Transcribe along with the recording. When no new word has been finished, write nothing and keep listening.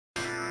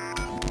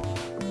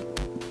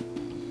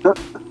I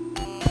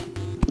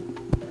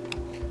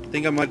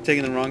think I might have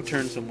taken the wrong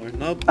turn somewhere.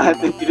 Nope. I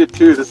think you did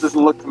too. This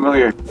doesn't look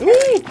familiar.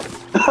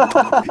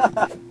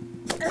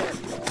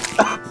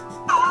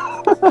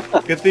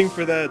 Good thing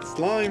for that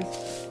slime.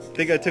 I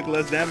think I took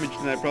less damage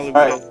than I probably would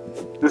Alright,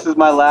 have. this is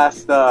my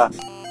last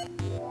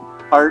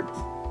part.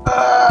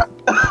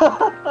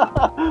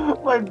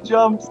 My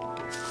jumps.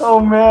 Oh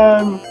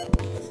man.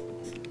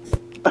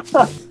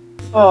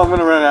 Oh, I'm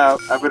gonna run out.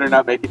 I better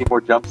not make any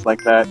more jumps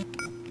like that.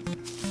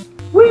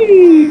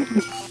 Whee!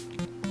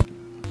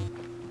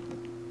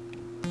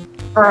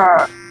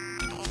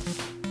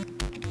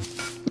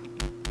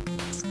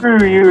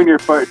 Screw you and your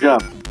fart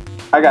jump.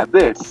 I got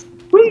this.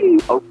 Whee!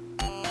 Oh.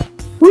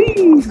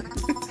 Whee!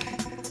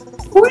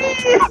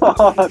 Whee!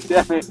 Oh,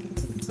 damn it.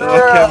 Oh,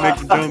 I can't make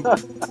the jump.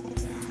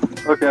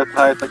 Okay, that's the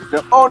highest I can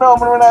jump. Oh no, I'm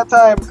gonna run out of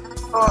time.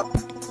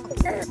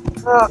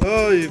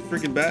 Oh, you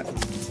freaking bat.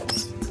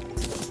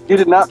 You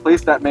did not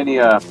place that many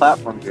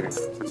platforms here.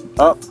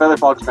 Oh, Feather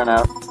Fox ran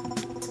out.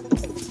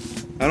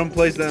 I don't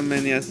place that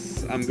many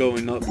as I'm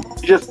going up.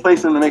 You just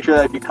place them to make sure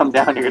that if you come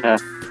down, you're gonna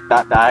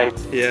not die.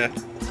 Yeah.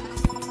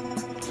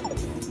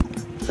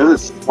 There's a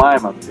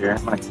slime up here.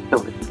 I'm gonna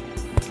kill it.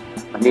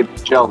 I need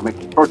the gel to make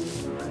the torch.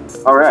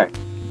 Alright.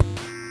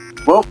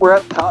 Well, we're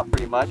at the top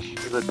pretty much.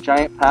 There's a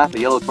giant path of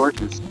yellow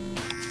torches.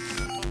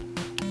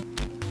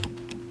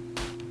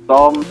 So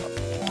I'll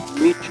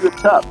meet you up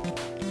top.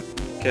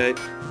 Okay.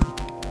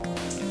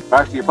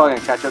 Actually, you're probably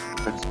gonna catch up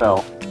if I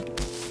spell.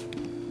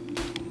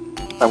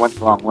 I went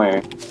the wrong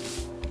way.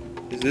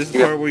 Is this the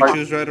part where you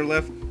choose right or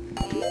left?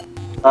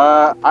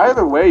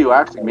 Either way you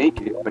actually make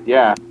it, but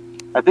yeah.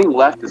 I think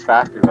left is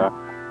faster though.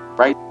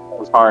 Right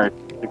was hard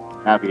to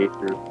navigate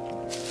through.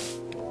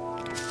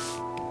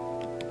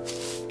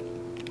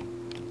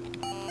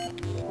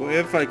 Well,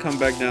 if I come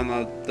back down,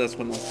 that's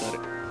when I'll set it.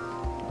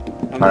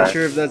 I'm not Alright.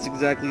 sure if that's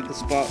exactly the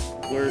spot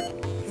where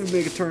we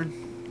make a turn.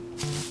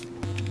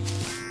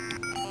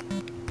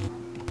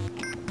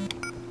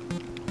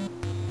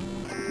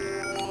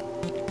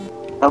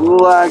 I'm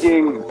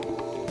lagging.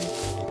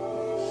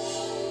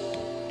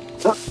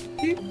 Oh.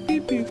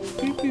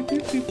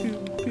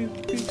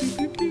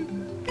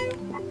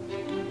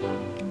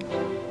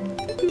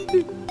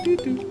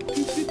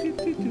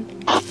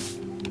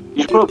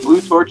 You should put a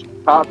blue torch at the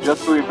top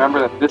just so we remember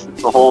that this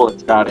is the hole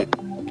that's got it.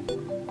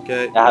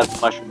 Okay. That has the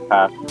mushroom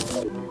path.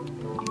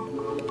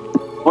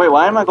 Wait,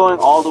 why am I going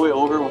all the way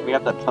over when we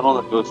have that tunnel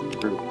that goes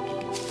through?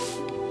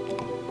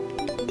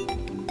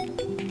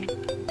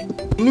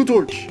 Blue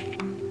torch.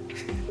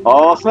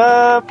 Oh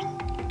snap!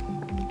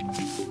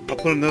 I'll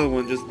put another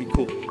one just to be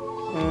cool.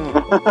 Oh.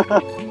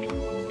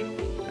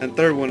 And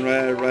third one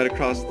right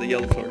across the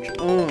yellow torch.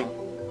 Oh.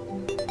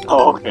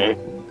 Oh, okay.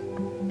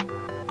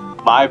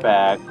 My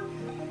bad.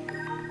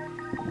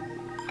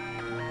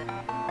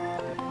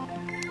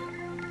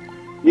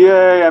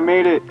 Yay, I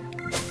made it!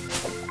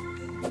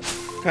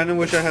 Kinda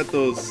wish I had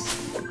those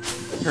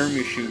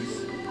Hermes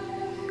shoes.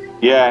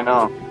 Yeah, I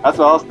know. That's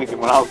what I was thinking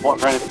when I was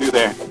running through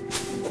there.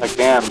 Like,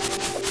 damn.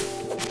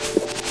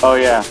 Oh,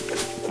 yeah.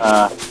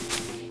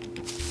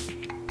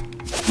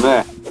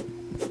 Meh.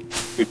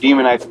 Your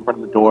demonites in front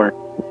of the door.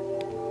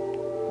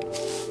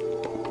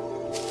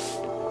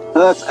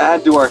 Let's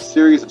add to our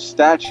series of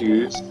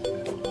statues.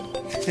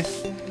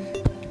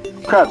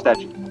 Crab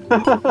statue.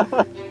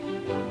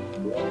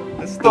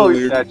 That's still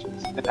weird.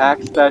 Statues. An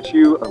axe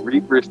statue, a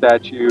reaper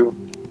statue,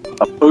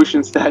 a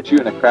potion statue,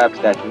 and a crab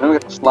statue. Then we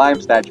got the slime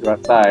statue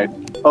outside.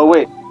 Oh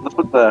wait, let's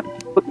put the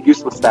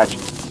useless statue.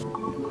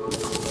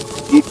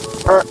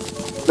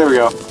 There we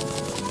go.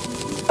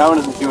 That one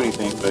doesn't do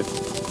anything, but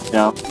you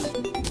know.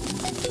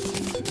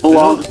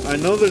 I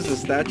know there's a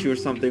statue or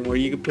something where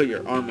you can put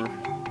your armor.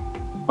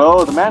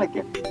 Oh, the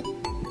mannequin.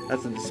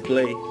 That's a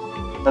display.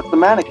 That's the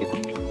mannequin.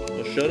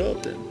 Well, shut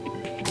up then.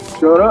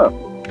 Shut up.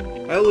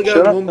 I only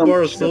got one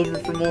bar of silver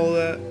from all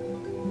that.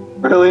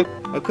 Really?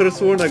 I could have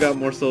sworn I got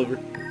more silver.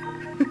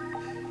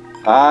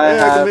 I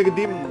can make a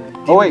demon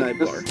oh wait,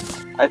 bar.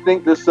 I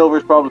think this silver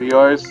is probably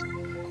yours.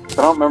 I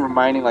don't remember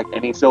mining like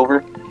any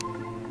silver.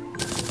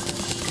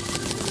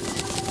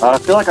 I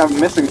feel like I'm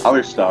missing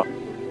other stuff.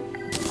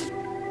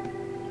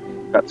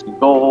 Got some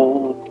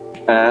gold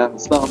and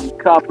some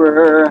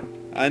copper.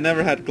 I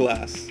never had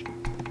glass.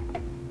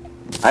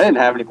 I didn't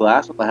have any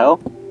glass. What the hell?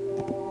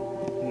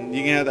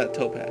 You can have that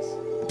topaz.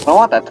 I don't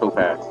want that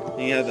topaz.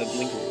 You can have that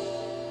blinker.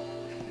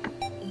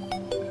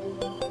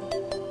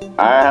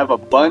 I have a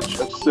bunch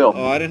of silk.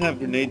 Oh, I didn't have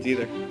grenades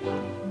either.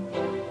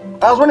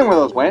 I was wondering where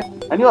those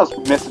went. I knew I was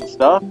missing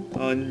stuff.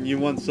 Oh, and you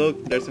want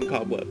silk? There's some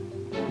cobweb.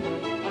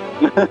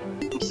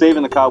 I'm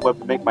saving the cobweb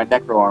to make my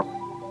necro armor.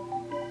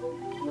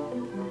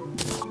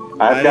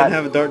 I didn't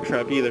have a dart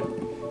trap either.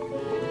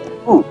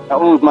 Ooh, that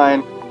one was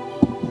mine.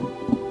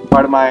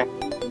 Part of my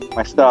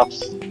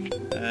stuffs.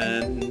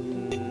 And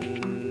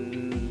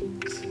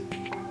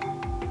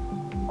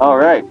all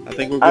right. I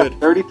think we're I good.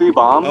 have 33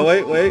 bombs. Oh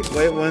wait!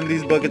 One of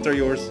these buckets are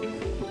yours.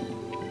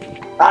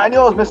 I knew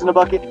I was missing a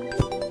bucket.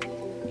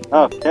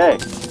 Okay,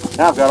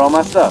 now I've got all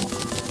my stuff.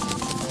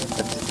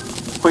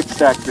 Let's quick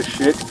stack this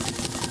shit.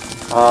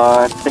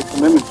 Take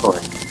some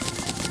inventory.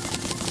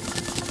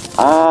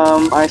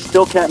 I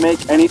still can't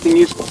make anything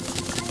useful.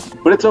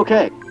 But it's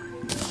okay.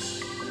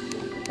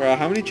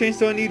 How many chains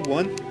do I need?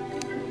 1?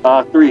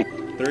 3.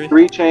 3?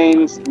 3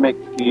 chains to make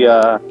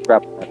the,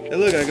 grapple net. Hey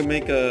look, I can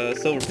make,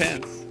 silver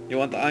pants. You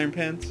want the iron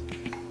pants?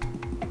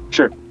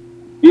 Sure.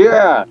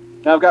 Yeah!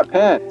 Now I've got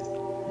pants.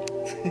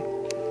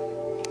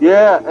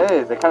 Yeah,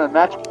 hey, they kind of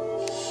match me.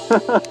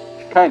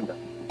 Kinda.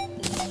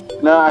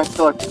 No, I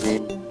still like the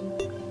green.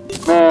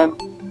 Man,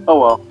 oh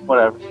well,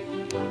 whatever.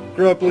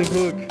 Grappling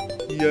hook.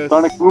 Yes.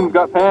 Sonic Boom's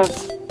got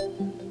pants.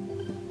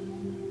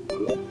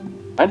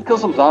 I had to kill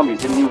some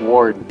zombies. Get a new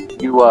ward.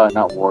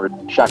 Not ward.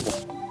 Shackle.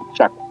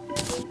 Shackle.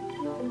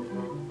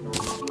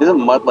 Isn't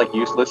mud, like,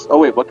 useless? Oh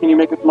wait, what can you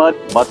make with mud?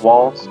 Mud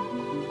walls?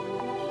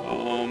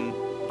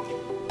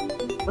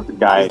 What's the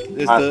guide?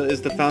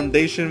 Is the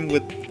foundation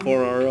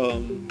for our,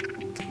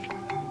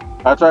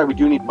 That's right, we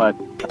do need mud.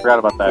 I forgot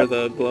about that. for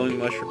the glowing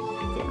mushroom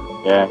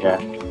farm. Yeah.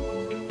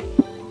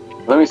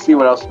 Let me see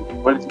what else.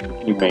 What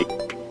can you make?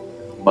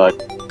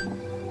 Mud.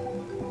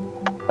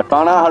 I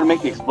found out how to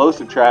make the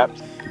explosive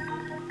traps.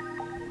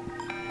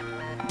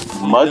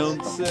 Mud.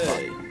 Don't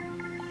say.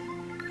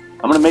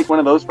 I'm gonna make one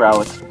of those for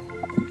Alex.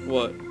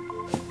 What?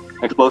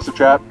 Explosive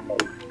trap.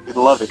 You'd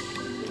love it.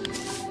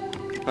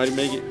 How do you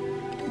make it?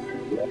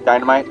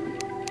 Dynamite.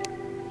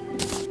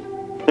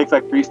 Takes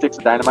like 3 sticks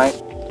of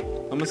dynamite.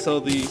 I'm gonna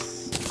sell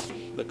these.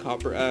 The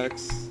copper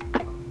axe.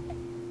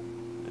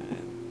 And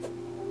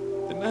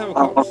didn't I have a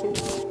copper sword?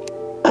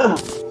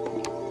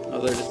 Oh,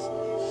 there it is.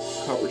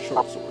 Copper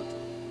short sword.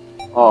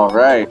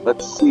 Alright,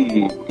 let's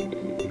see.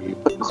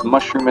 Put this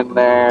mushroom in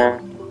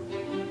there.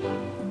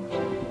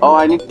 Oh,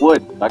 I need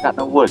wood. I got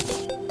no wood.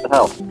 What the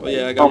hell? Oh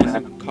yeah, I got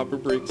some copper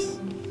bricks.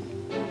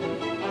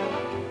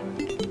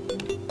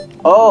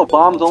 Oh,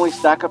 bombs only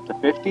stack up to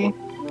 50?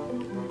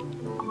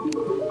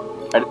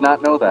 I did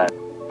not know that.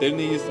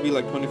 Didn't it used to be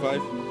like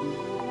 25?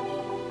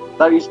 I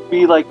thought it used to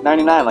be like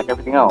 99, like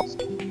everything else.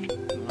 I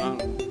don't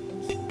know.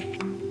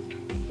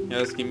 Yeah,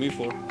 that's give me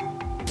 4.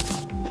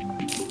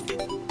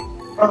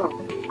 Oh,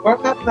 what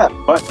happened to that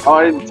button? Oh,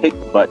 I didn't take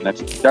the button.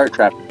 That's a dart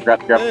trap.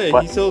 Grab Hey, the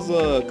button. he sells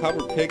a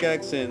copper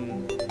pickaxe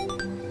and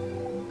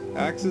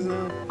axes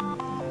now?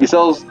 He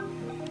sells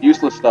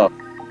useless stuff.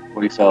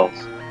 What he sells.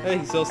 Hey,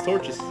 he sells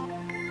torches.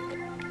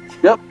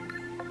 Yep.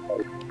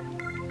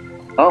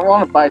 I don't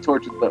want to buy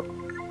torches though.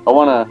 I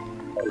want to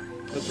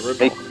That's a rip.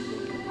 make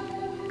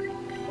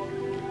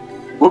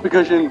whoopee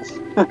cushions.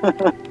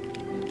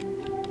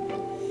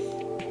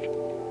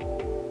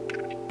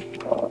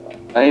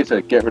 I need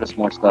to get rid of some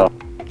more stuff.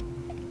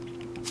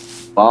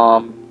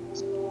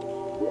 Bombs,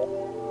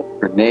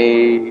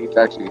 grenades.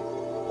 Actually,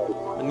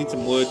 I need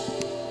some wood.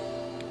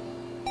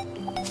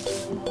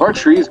 our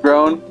trees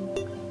grown.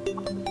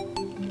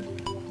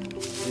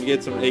 And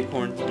get some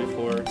acorns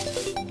before,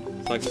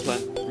 so I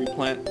can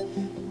replant.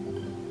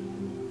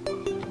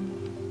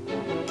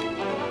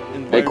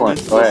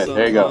 Acorns. Go ahead.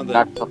 There you go.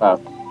 Knock yourself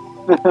out.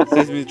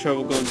 Saves me the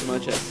trouble going to my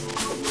chest.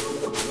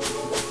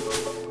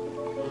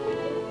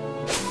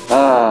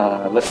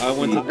 Let's I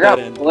went see. to I got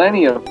that end.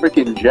 plenty of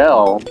freaking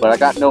gel, but I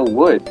got no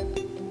wood.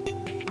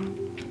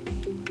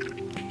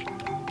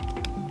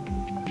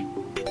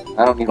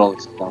 I don't need all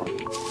this stone.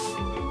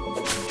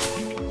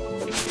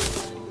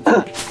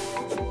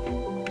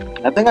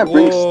 I think I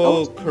bring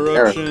Whoa, stone.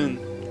 corruption.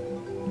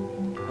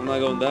 I'm not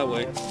going that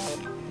way.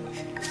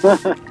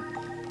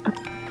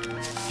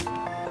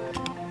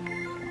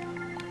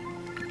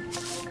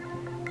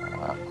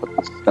 Put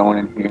the stone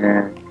in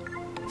here.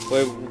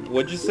 Wait,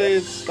 what'd you say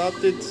it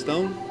stopped it?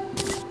 Stone?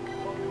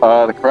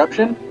 The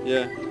corruption?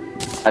 Yeah.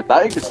 I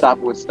thought you could stop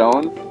it with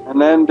stone.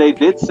 And then they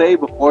did say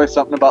before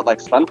something about like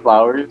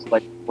sunflowers.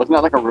 Like, wasn't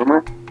that like a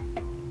rumor?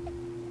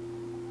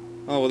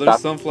 Oh, well, there's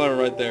sunflower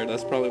right there.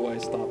 That's probably why I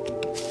stopped.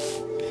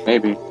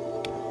 Maybe.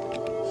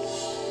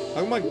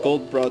 How come my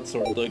gold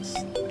broadsword looks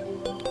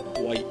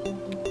white?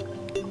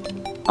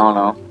 I don't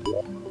know.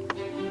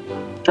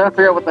 I'm trying to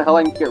figure out what the hell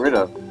I can get rid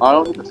of. Oh, I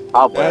don't need this It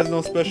cobweb. has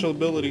no special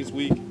abilities,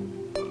 weak.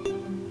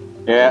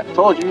 Yeah, I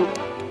told you.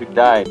 You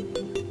died.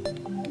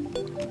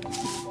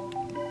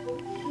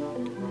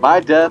 My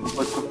death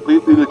was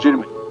completely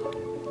legitimate.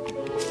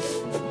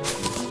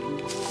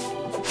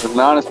 It was an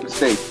honest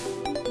mistake.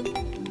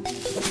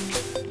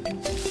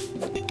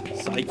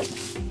 Psych.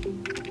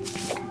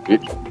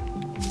 Bitch.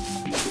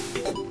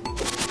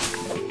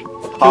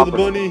 Kill the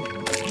bunny!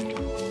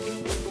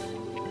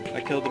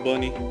 I killed the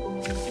bunny.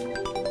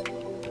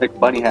 Big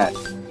bunny hat.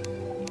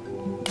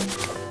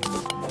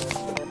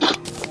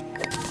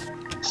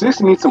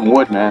 Seriously need some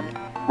wood, man.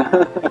 I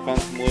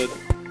found some wood.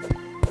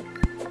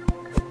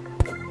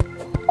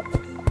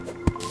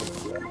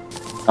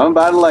 I'm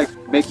about to like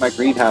make my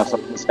greenhouse up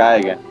in the sky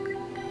again.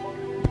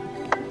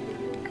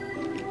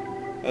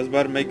 I was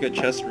about to make a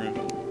chest room.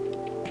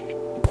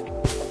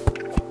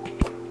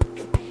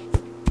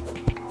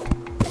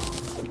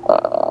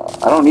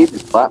 I don't need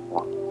this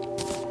platform.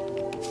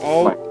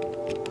 Oh,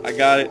 I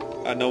got it.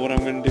 I know what I'm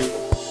gonna do.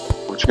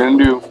 What you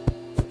gonna do?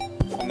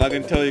 I'm not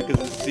gonna tell you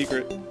because it's a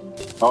secret.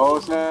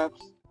 Oh,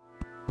 snaps.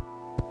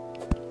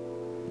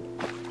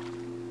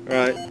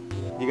 Alright.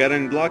 You got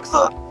any blocks?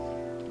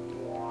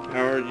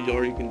 Or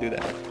you can do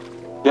that.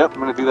 Yep, I'm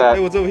gonna do Hey,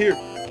 that. what's over here?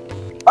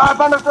 Ah, I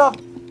found stuff!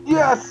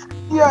 Yes!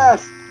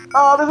 Yes!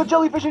 Oh, there's a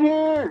jellyfish in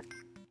here!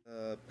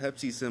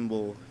 Pepsi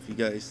symbol, if you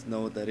guys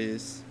know what that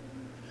is.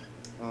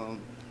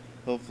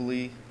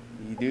 Hopefully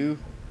you do.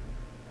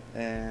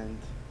 And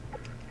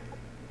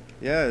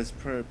yeah, it's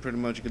pretty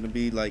much gonna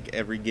be like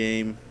every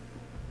game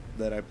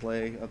that I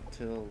play up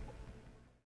till